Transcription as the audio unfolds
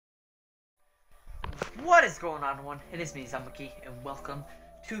What is going on, everyone? It is me, Zumbuki, and welcome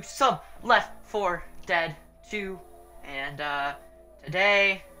to some Left 4 Dead 2. And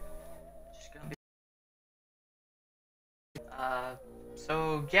today, just gonna be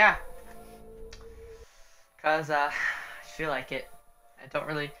so yeah, cause I feel like it. I don't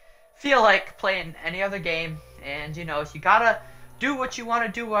really feel like playing any other game, and you know, you gotta do what you want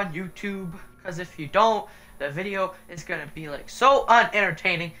to do on YouTube, cause if you don't, the video is gonna be like so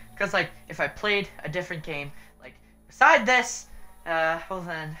unentertaining. Cause like if I played a different game, like beside this, well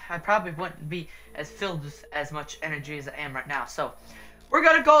then I probably wouldn't be as filled with as much energy as I am right now. So we're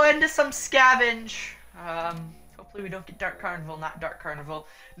gonna go into some scavenge. Hopefully we don't get Dark Carnival, not Dark Carnival,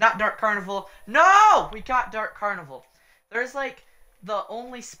 not Dark Carnival. No, we got Dark Carnival. There's like the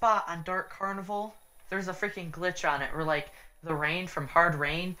only spot on Dark Carnival. There's a freaking glitch on it where like the rain from Hard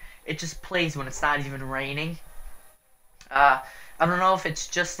Rain, it just plays when it's not even raining. I don't know if it's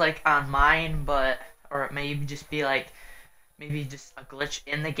just like on mine, but or it may just be like maybe just a glitch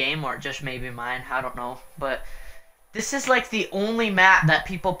in the game, or just maybe mine. I don't know, but this is like the only map that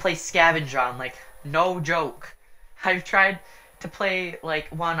people play scavenge on. Like no joke. I've tried to play like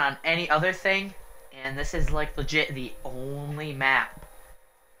one on any other thing, and this is like legit the only map.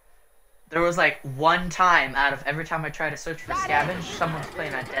 There was like one time out of every time I try to search for scavenge, someone's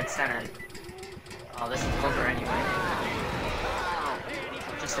playing on dead center. Oh, this is over anyway.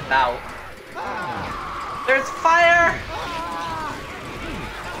 Just about. There's fire!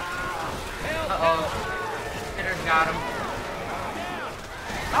 Uh-oh. Hitter's got him.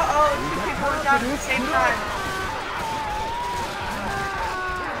 Uh-oh, two people went down at the same time.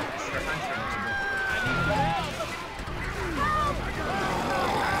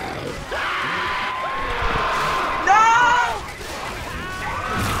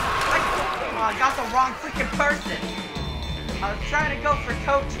 I got the wrong freaking person. I was trying to go for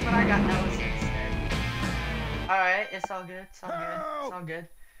Coach, but I got Ellis instead. Alright, it's all good. It's all good. It's all good.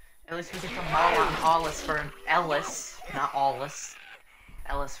 At least we get to maul on Ellis for an Ellis, not Allis.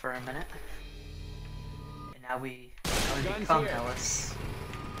 Ellis for a minute. And now we become Ellis.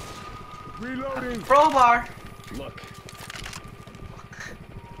 Reloading. Crowbar. Look.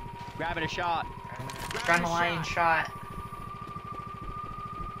 Grabbing a shot. Adrenaline shot.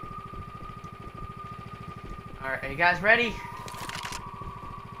 Alright, are you guys ready?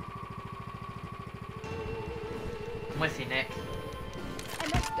 I'm with you, Nick.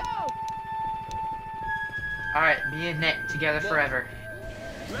 And let's go! Alright, me and Nick together forever.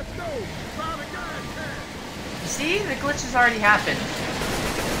 Let's go. Found a gun. You see? The glitch has already happened.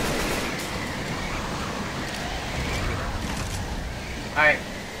 Alright.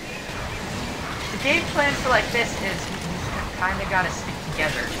 The game plan for like this is you kinda gotta stick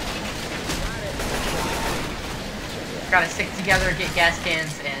together. Gotta stick together, get gas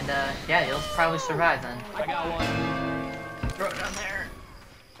cans, and yeah, you'll probably survive then. I got one. Throw it down there.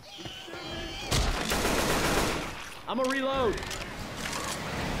 I'm gonna reload.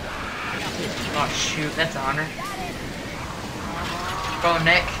 Oh shoot, that's an honor. Go,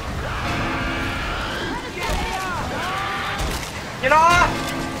 Nick. Get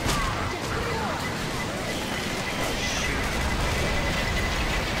off!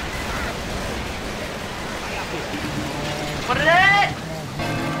 Put it in!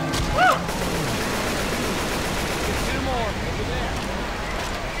 Woo! Two more over there.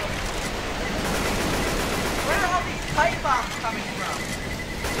 Where are all these pipe bombs coming from?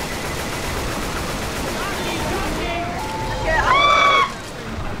 Get up!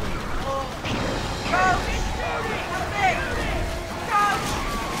 Coach! Help me! Coach!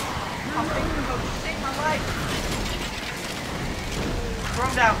 Oh, thank you, Coach. You saved my life. Throw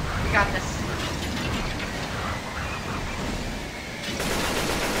him down. We got this.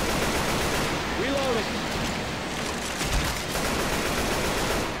 Reloading.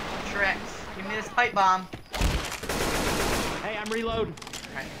 Correct. Give me this pipe bomb. Hey, I'm reloading.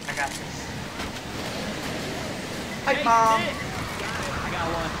 Alright, I got this. Pipe bomb! I got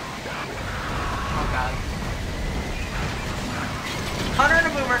one. Oh god. Hunter and a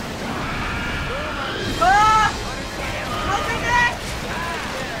boomer. Ah! Help me, Nick!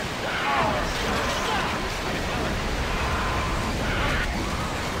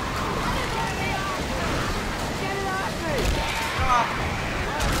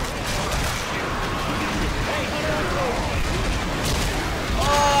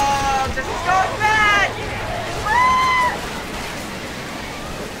 Oh, this is going bad!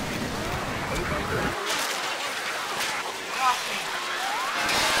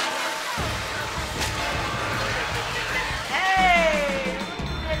 Hey!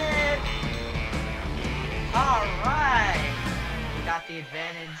 We did it! Alright! We got the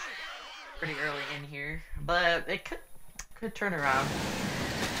advantage. pretty early in here, but it could turn around.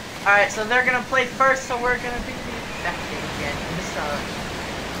 All right, so they're gonna play first, so we're gonna be infected again. This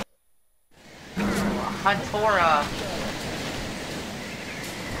Huntora.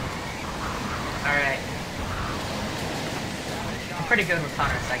 All right. I'm pretty good with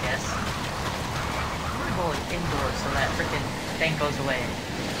hunters, I guess. I'm gonna go like indoors so that freaking thing goes away.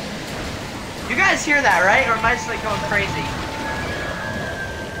 You guys hear that, right? Or am I just like going crazy?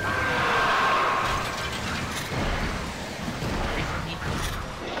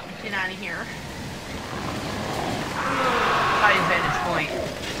 Get out of here. High vantage point.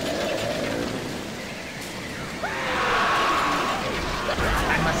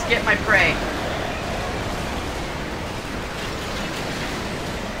 I must get my prey.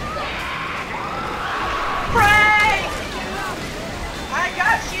 Prey! I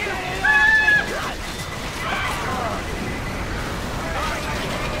got you!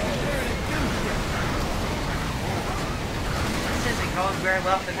 This isn't going very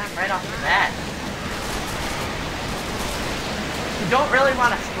well for them right off the bat. You don't really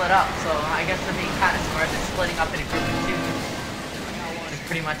want to split up, so I guess they're being kind of smart. They're splitting up in a group of two. It's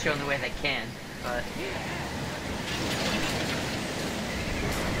pretty much the only way they can, but...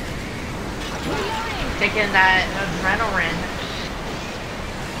 Taking that adrenaline.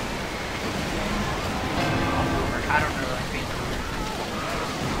 I don't really like being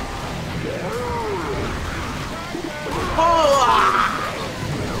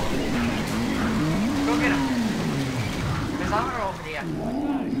Go get him. There's honor over there.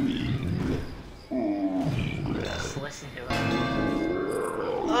 Just listen to him.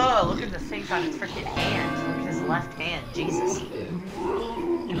 Oh, look at the things on his freaking hand. Look at his left hand. Jesus.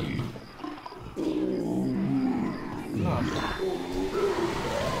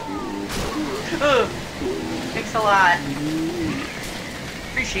 Ugh. Thanks a lot.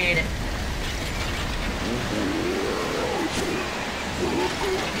 Appreciate it.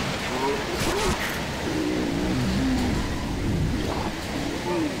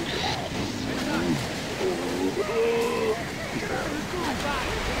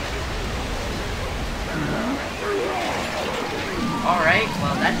 Alright,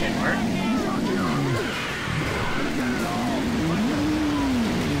 well that didn't work.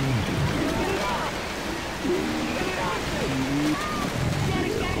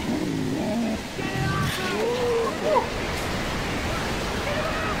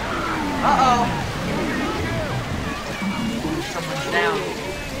 Uh-oh. Someone's down.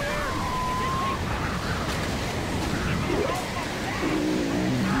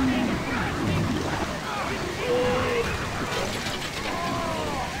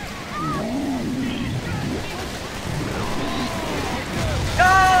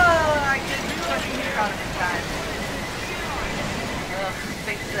 Oh, I didn't do anything out of this time.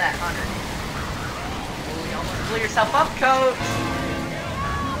 Thanks to that hunter. Oh, you almost blew yourself up, coach.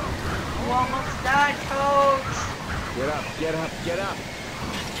 You almost died, coach. Get up, get up, get up.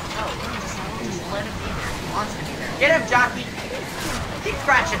 No, just let him be there. He wants to be there. Get him, jockey. Keep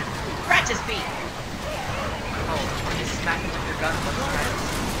scratching him. Scratch his feet. Oh, or just smack him with your gun.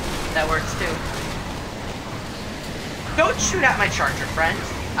 That works too. Don't shoot at my charger, friend.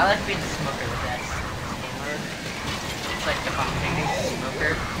 I like being the smoker with that game mode. It's like the fucking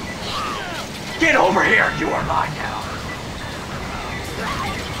smoker. Get over here! You are mine now.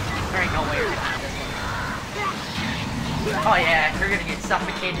 There ain't no way you're gonna this one. Oh yeah, you're gonna get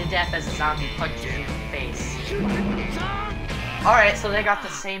suffocated to death as a zombie punches you in the face. Alright, so they got the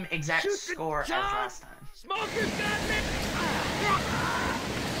same exact score as last time.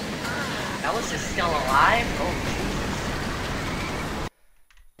 Ellis is still alive? Oh, Jesus.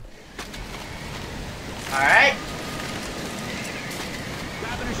 Alright.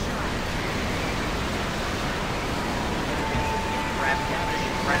 Grab that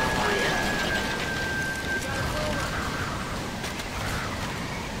red lion.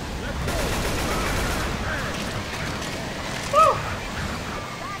 Woo!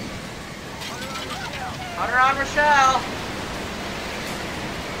 Hunter on Rochelle.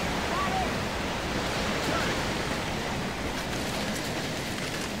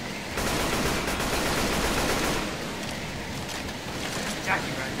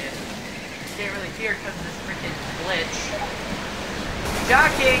 Jockey run it. Can't really hear because of this freaking glitch.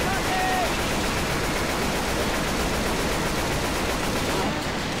 Jockey!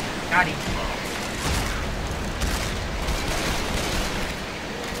 Got him.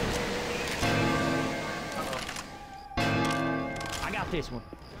 I got this one.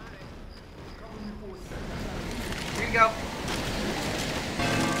 Here you go.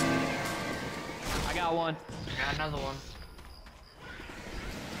 I got one. Got another one.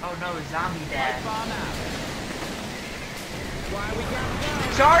 Oh no, zombie dad. Bomb out. Why we got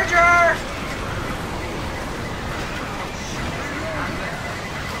guns? Charger!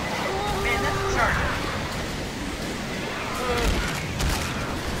 Man, that's a charger.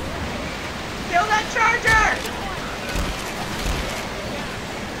 Kill that charger!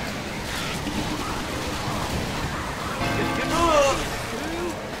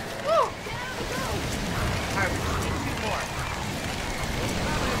 Woo! Alright, we just need 2 more.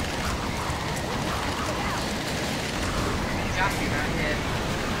 Jockey around here.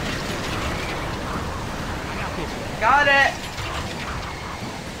 Got it!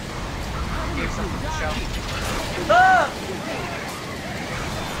 Here's something to show. Ah!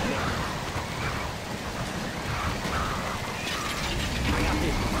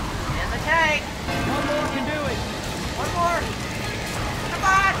 In the tank! One more can do it. One more! Come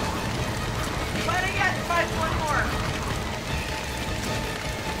on! Let it get 1 more!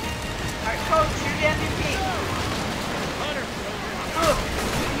 Alright, coach, you're the MVP! Hunter. Ugh.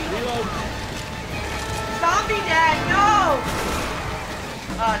 Reload. Zombie Dad, no!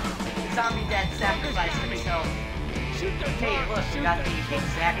 Zombie Dad sacrificed himself. Hey, look, we got the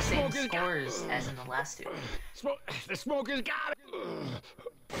exact same scores as in the last 2. The smoker's got it.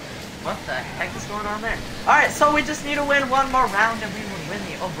 What the heck is going on there? Alright, so we just need to win 1 more round and we will win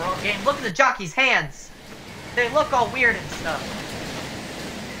the overall game. Look at the jockey's hands! They look all weird and stuff.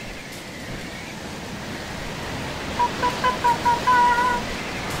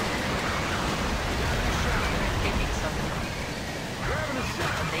 Taking something.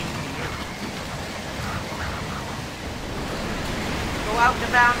 Go out the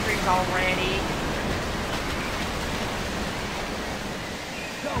boundaries already.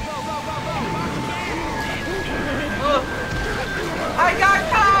 I got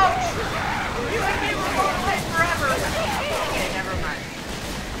coach! You and me were gonna play forever! Okay, never mind.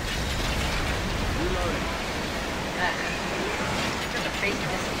 Just a face of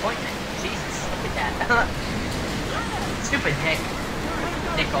disappointment. Jesus, look at that. Stupid Nick.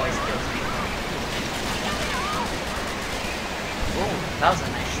 Nick always kills me. Oh, that was a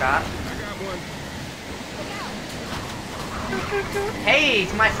nice shot. I got one. Hey,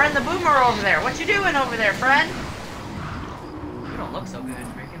 it's my friend the Boomer over there. What you doing over there, friend? You don't look so good. Are you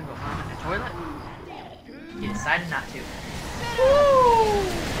gonna go vomit in the toilet? You decided not to. Woo!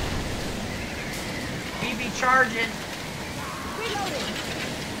 BB charging. Reloading.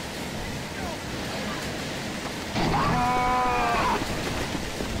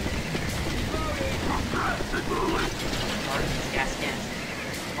 Charging these gas cans.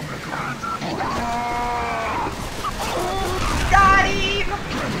 Oh my god. Got him!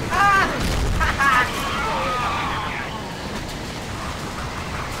 Ah! Haha!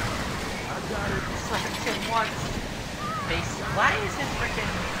 Slapped him once. Face. Why is his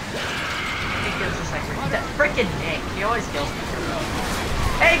frickin'. He feels just like that frickin' Nick. He always kills me.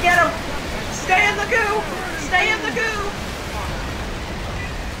 Hey, get him! Stay in the goo! Stay in the goo!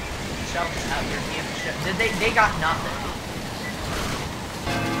 Michelle's just out here being shit. They got nothing.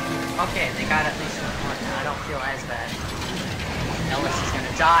 Okay, they got at least 1 more now. I don't feel as bad. Ellis is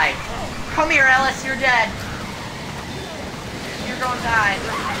gonna die. Come here, Ellis, you're dead. You're gonna die.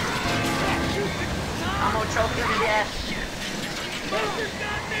 I'm gonna choke you to death.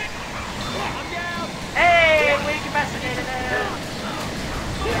 Hey, we incapacitated him.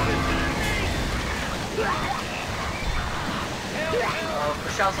 Oh,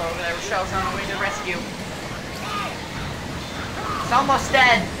 Rochelle's over there. Rochelle's on her way to rescue. It's almost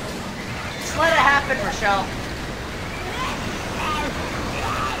dead. Just let it happen, Rochelle.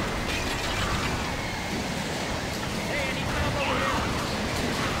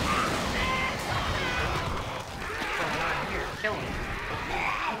 Kill him.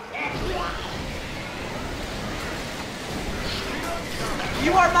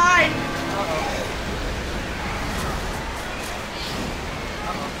 You are mine! Uh-oh.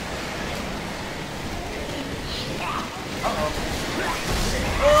 Uh-oh.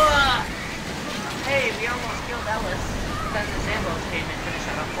 Hey, we almost killed Ellis. Because the Zambos came and finished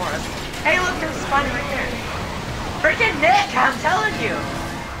it up for us. Hey, look, there's a spider right there. Freaking Nick, I'm telling you!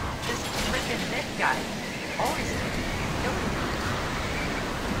 This freaking Nick guy. Always killing me.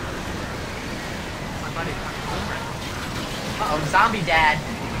 My buddy. Uh-oh, zombie dad.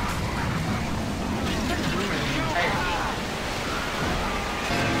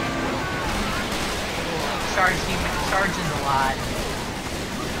 Charges a lot.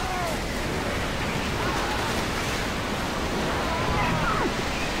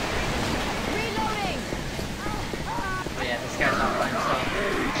 Reloading. Oh yeah, this guy's not by himself.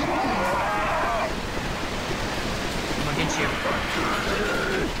 I'm gonna get you.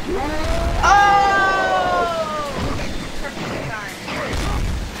 Oh! Perfect time.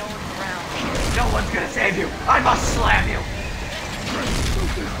 No one's around. No one's gonna save you. I must slam you.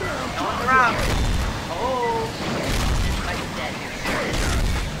 No one's around. Oh. I'm dead here.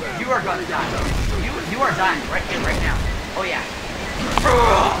 You are gonna die. You are dying right here, right now. Oh yeah.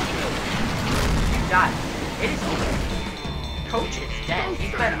 You died. It is over. Coach is dead.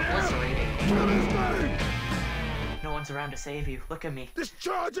 He's been obliterated. No one's around to save you. Look at me. This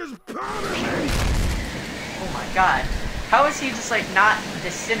charge is pounding me! Oh my god. How is he just like not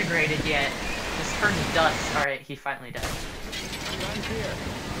disintegrated yet? Just turned to dust. Alright, he finally died.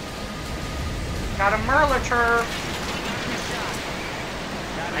 Got a Merlature!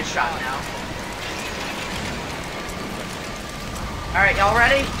 Nice shot now. Alright, y'all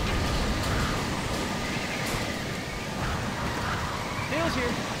ready? Bill's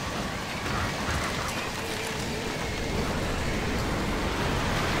here.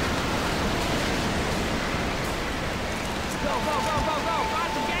 Go, go, go, go, go!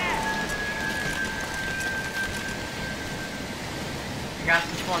 Find some gas! I got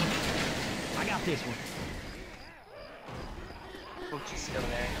this one. I got this one. Coach is still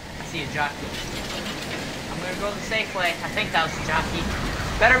there. I see a jockey. I'm gonna go the safe way. I think that was a jockey.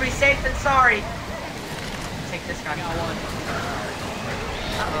 Better be safe than sorry. Take this gun. Got one.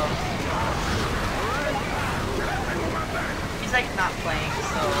 Uh-oh. He's like not playing,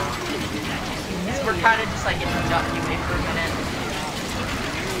 so we're kind of just like in the jockey way for a minute.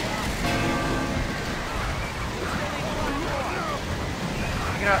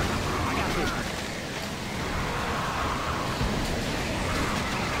 Pick it up. I got this one.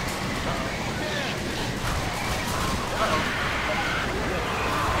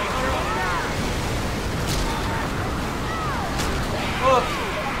 Oh!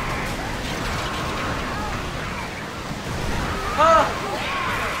 Oh!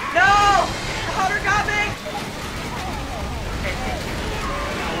 No! The hunter got me! Okay, thank you.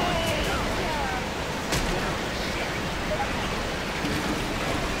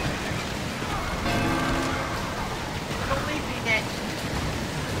 Don't leave me, Nick.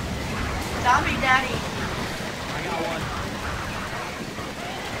 Zombie Daddy. I got one.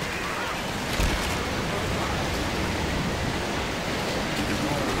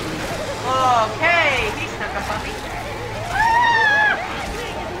 Okay, he snuck up on me.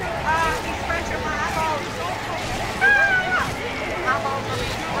 He's scratching my eyeballs. Eyeballs are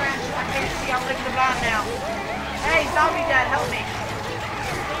being scratched. I can't see. I'm looking around now. Hey, zombie dad, help me.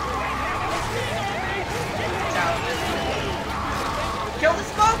 Watch out. Kill the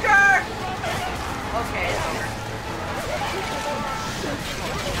smoker! Okay, it's over.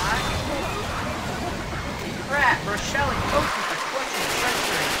 Crap, Rochelle and Coach with the clutch and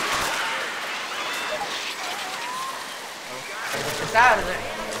treachery. Get this out of there.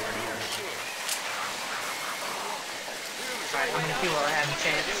 Alright, I'm gonna kill while I have a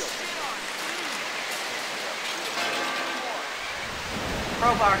chance.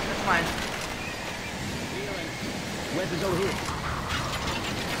 Crowbar, that's mine. Weapons over here.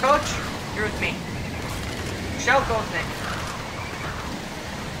 Coach, you're with me. Shell goes Nick.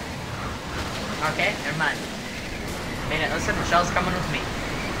 Okay, never mind. Made it. Listen, Michelle's coming with me.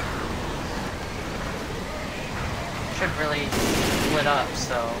 Should really split up,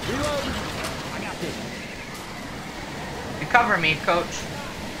 so. Reload. I got this one. You cover me, Coach.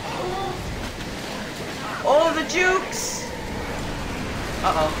 Oh, the jukes!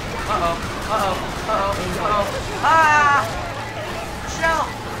 Uh-oh. Uh-oh. Uh-oh. Uh-oh. Uh-oh. Ah! Michelle!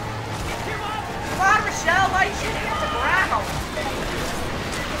 Come on, Michelle! Why are you shooting at the ground?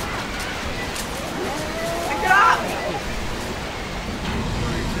 Pick it up!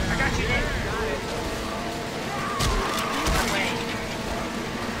 I got you, Nick. Away.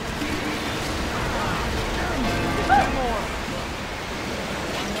 One more.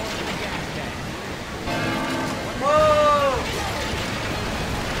 One more to the gas tank. Whoa!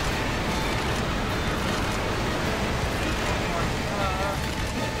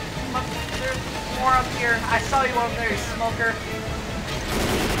 There's more up here. I saw you over there, you smoker.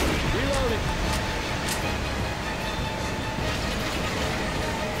 Reloading.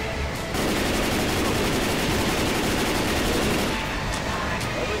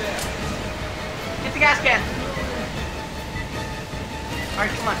 Over there. Get the gas can.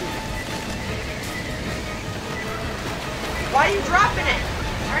 Alright, come on. Why are you dropping it?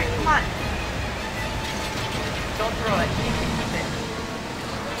 Alright, come on. Don't throw it. You can keep it.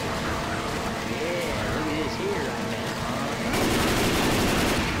 Yeah, look at this here right now.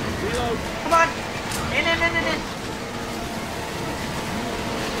 Reload. Come on. In.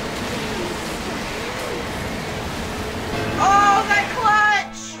 Oh, that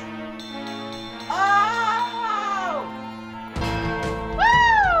clutch!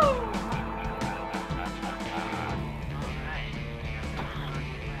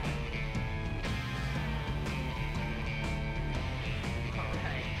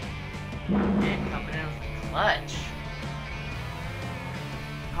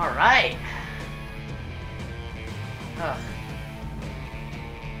 Alright. Ugh.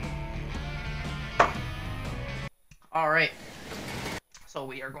 Alright. So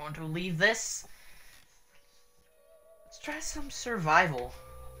we are going to leave this. Let's try some survival.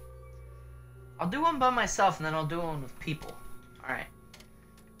 I'll do one by myself and then I'll do one with people. Alright.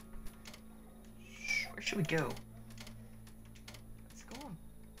 Where should we go? Let's go on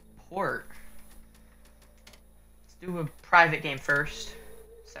port. Let's do a private game first.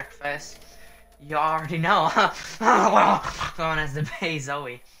 Sacrifice. You already know. Going as the Bay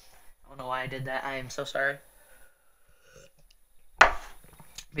Zoe. I don't know why I did that. I am so sorry. But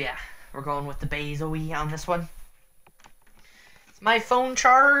yeah, we're going with the Bay Zoe on this one. Is my phone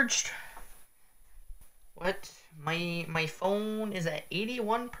charged? What? My phone is at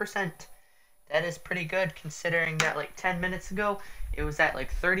 81%. That is pretty good considering that like 10 minutes ago it was at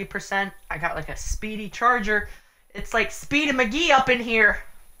like 30%. I got like a speedy charger. It's like Speedy McGee up in here.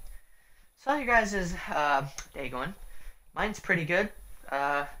 So how you guys' day going? Mine's pretty good.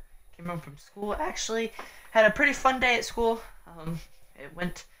 Came home from school. Actually had a pretty fun day at school. It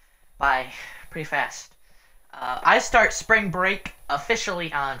went by pretty fast. I start spring break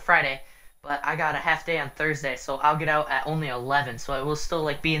officially on Friday, but I got a half day on Thursday, so I'll get out at only 11, so it will still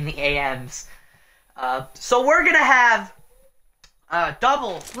like be in the AMs. So we're gonna have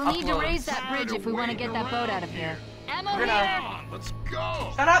double We'll need to uploads. raise that bridge if we want to get that boat out of here. Ammo We're here! gonna- Let's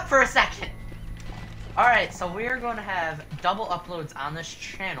go! Shut up for a second. Alright, so we're going to have double uploads on this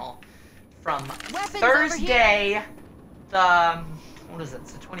channel from Weapons Thursday, the, what is it,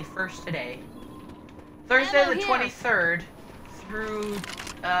 it's the 21st today. Thursday Ammo the here. 23rd through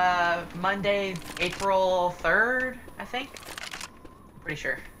Monday, April 3rd, I think. Pretty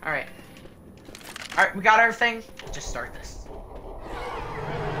sure. Alright. Alright, we got everything. Let's just start this.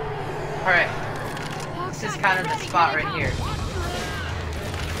 Alright. This is kind of the spot right here.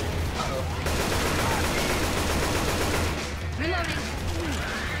 Reloading.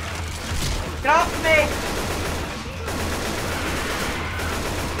 Get off of me!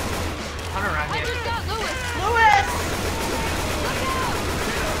 Run around I here. just got Lewis. Lewis!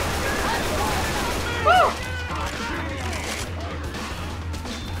 Woo!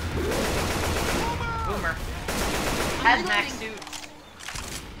 Boomer. Hazmat suit.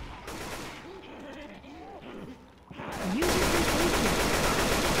 Use your sensation.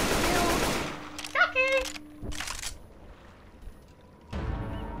 Jockey!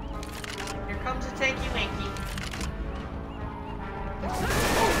 Here comes a tanky wanky.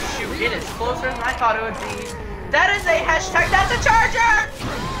 Oh shoot, it is closer than I thought it would be. That is a hashtag, that's a charger!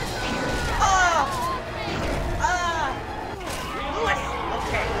 Lewis!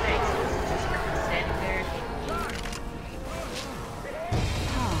 Okay, thanks. Just freaking standing there.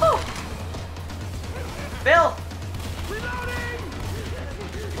 Whew. Bill!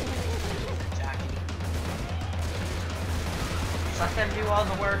 Jockey. Just let them do all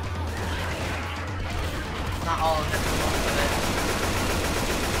the work. Not all of it, but most of it.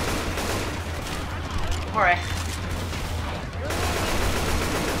 Alright.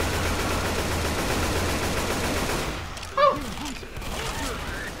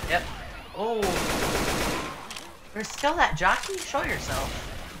 Yep. Oh. There's still that jockey? Show yourself.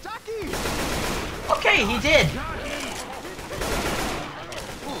 Okay, he did.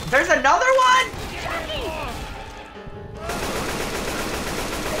 Ooh, there's another one?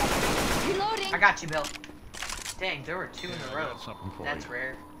 Reloading. I got you, Bill. Dang, there were two in a row. That's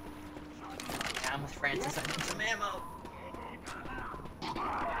rare. Yeah, I'm with Francis. I need some ammo.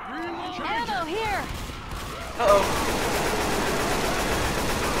 Ammo here. Uh-oh.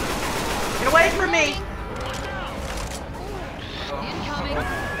 Get away from me! Incoming.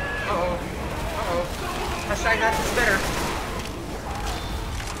 Uh-oh. Uh-oh. Hashtag that's a spitter.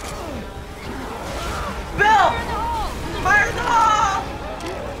 Bill! Fire in the hole!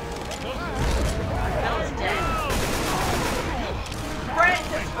 Bill is dead.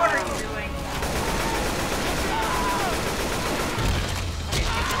 Francis, what are you doing?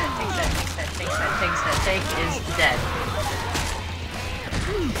 Okay, takes that. Take is dead.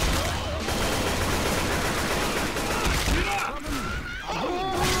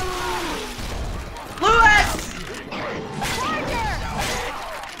 Lewis!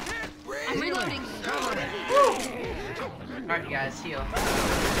 I'm reloading. Alright, you guys, heal.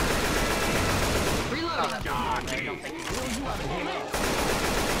 Reloading.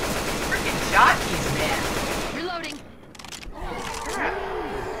 Freaking jockeys, man. Reloading.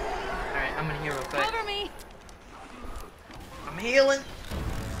 Alright, I'm gonna heal real quick. Cover me. I'm healing.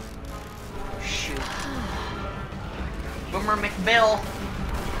 Shoot. Boomer McBill.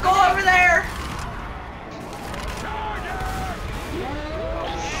 Go over there!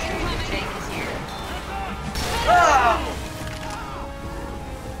 Oh!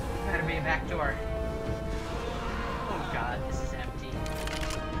 Gotta be a back door. Oh god, this is empty.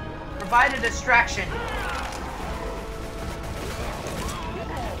 Provide a distraction.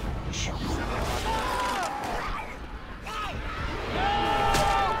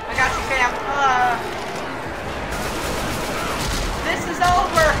 I got you, fam. This is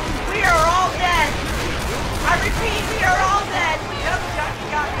over. We are all dead. I repeat, we are all dead. Yep, Johnny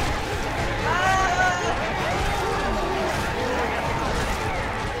got me.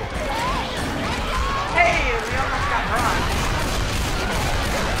 Hey, we almost got bronze.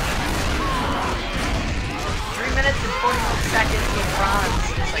 3 minutes and 41 seconds with bronze.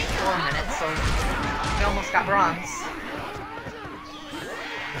 It's like 4 minutes, so we almost got bronze.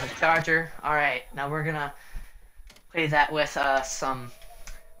 Charger. Alright, now we're gonna play that with some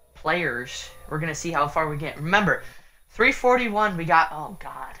players. We're gonna see how far we get. Remember, 341 we got. Oh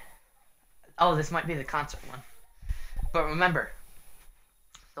god. Oh, this might be the concert one. But remember,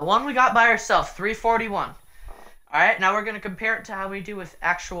 the one we got by ourselves, 341. Alright, now we're gonna compare it to how we do with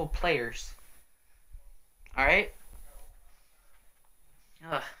actual players. Alright?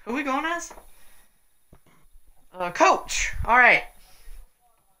 Who are we going as? Coach! Alright.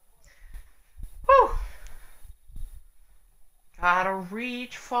 Whew. Gotta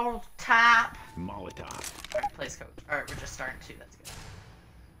reach for the top. Molotov. Alright, place coach. Alright, we're just starting to. That's good.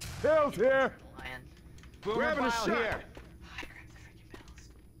 Bill's here. Lion. Grabbing a shot. I grabbed the freaking bells.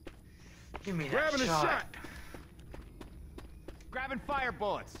 Give me that Grabbing a shot. Grabbing fire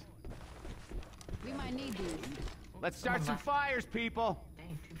bullets. We might need these. Let's start some fires, people.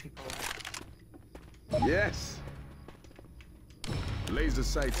 Dang, 2 people left. Yes. Laser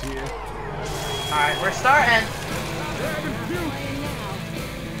sights here. Alright, we're starting. Grabbing puke.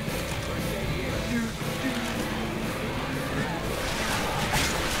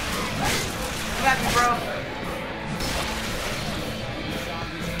 Come at me, bro.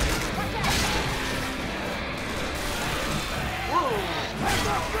 Whoa.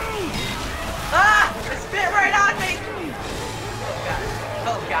 Ah! It spit right on me!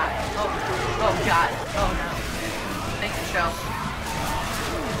 Oh god. Oh god. Oh no. Thanks, Michelle.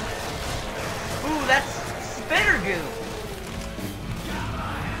 Ooh, that's spitter goo.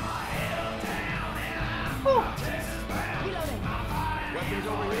 Ooh. Weapons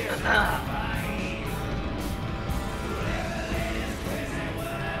over here.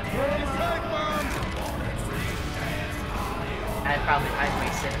 I'd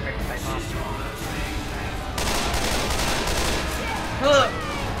waste it for my mom. Ugh.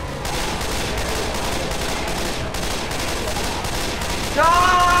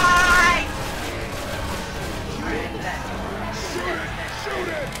 Die! Shoot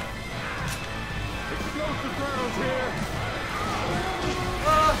it! Explosive rounds here.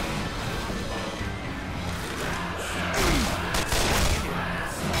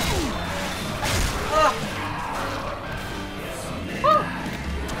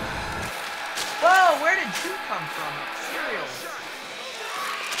 Whoa, where did you come from? Cereal.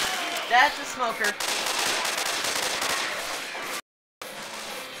 That's a smoker.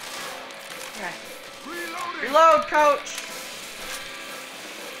 Okay. Reload, coach!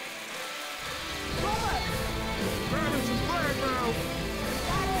 Grabbing some flag now.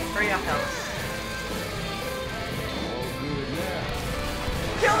 Hurry up, Ellis. All good now.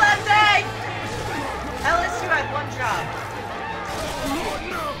 Kill that thing! Ellis, you had one job. Lord,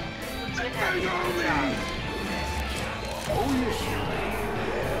 no. You did have one job. Oh, yeah.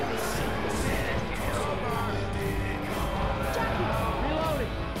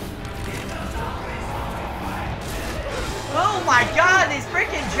 Oh my god, these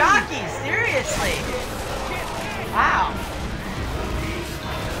freaking jockeys! Seriously! Wow.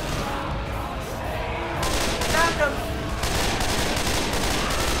 Found him.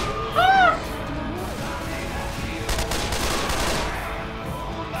 Ah!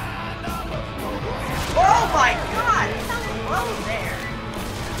 Oh my god! It's not low there.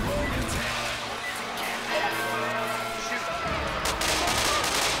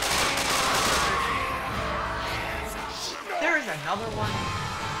 There's another one.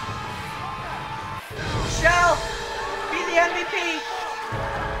 Michelle! Be the MVP!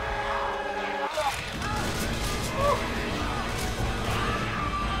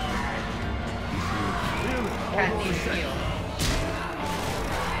 Cat needs heal.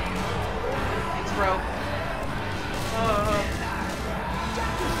 Thanks, bro.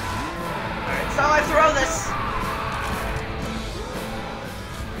 Alright, so I throw this.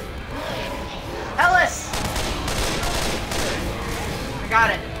 Ellis! I got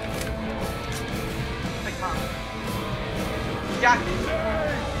it. Quick, Mom. Jockey.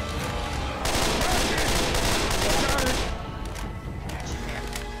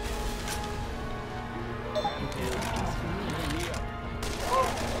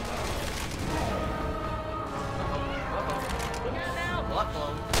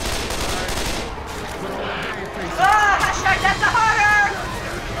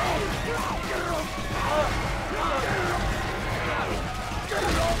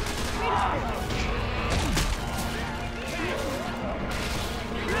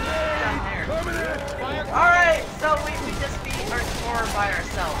 Down there. Coming in! Alright, so we just beat our score by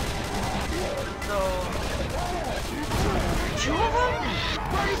ourselves. So, two of them?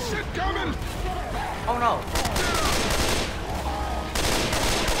 Right shit coming! Oh no.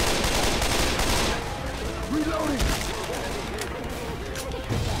 Reloading!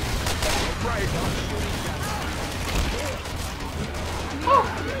 Right.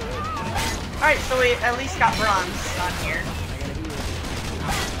 Alright, so we at least got bronze on here.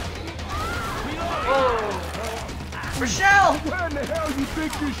 Whoa! Rochelle! Where in the hell you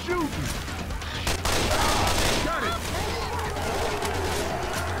think you're shooting? Got it!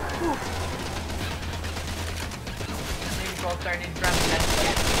 Maybe we'll start to drum that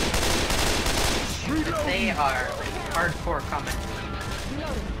Reloading! They are hardcore coming.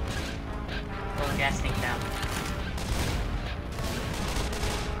 Pull the gas tank down.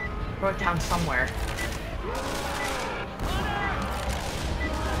 Throw it down somewhere.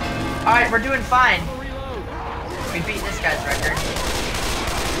 Alright, we're doing fine. We beat this guy's record.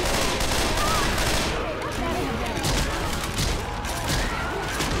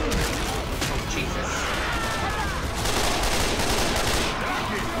 Oh, Jesus.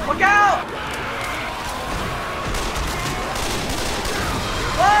 Look out!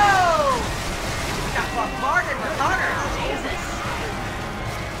 Whoa! Got bombarded with hunters, Jesus.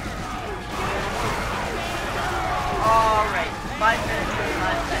 Alright, 5 minutes and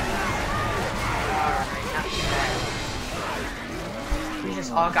 5 seconds. Alright, not too bad. We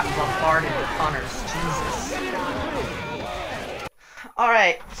just all got bombarded with hunters, Jesus.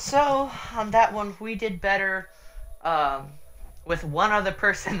 Alright, so on that one we did better with one other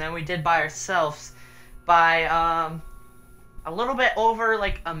person than we did by ourselves by a little bit over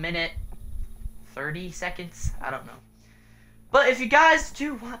like a minute 30 seconds. I don't know. But if you guys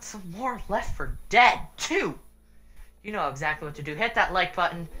do want some more Left 4 Dead 2, you know exactly what to do. Hit that like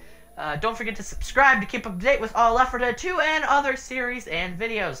button. Don't forget to subscribe to keep up to date with all Left 4 Dead 2 and other series and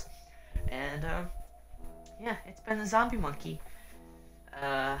videos. And yeah, it's been the Zombie Monkey.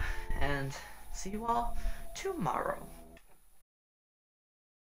 And see you all tomorrow.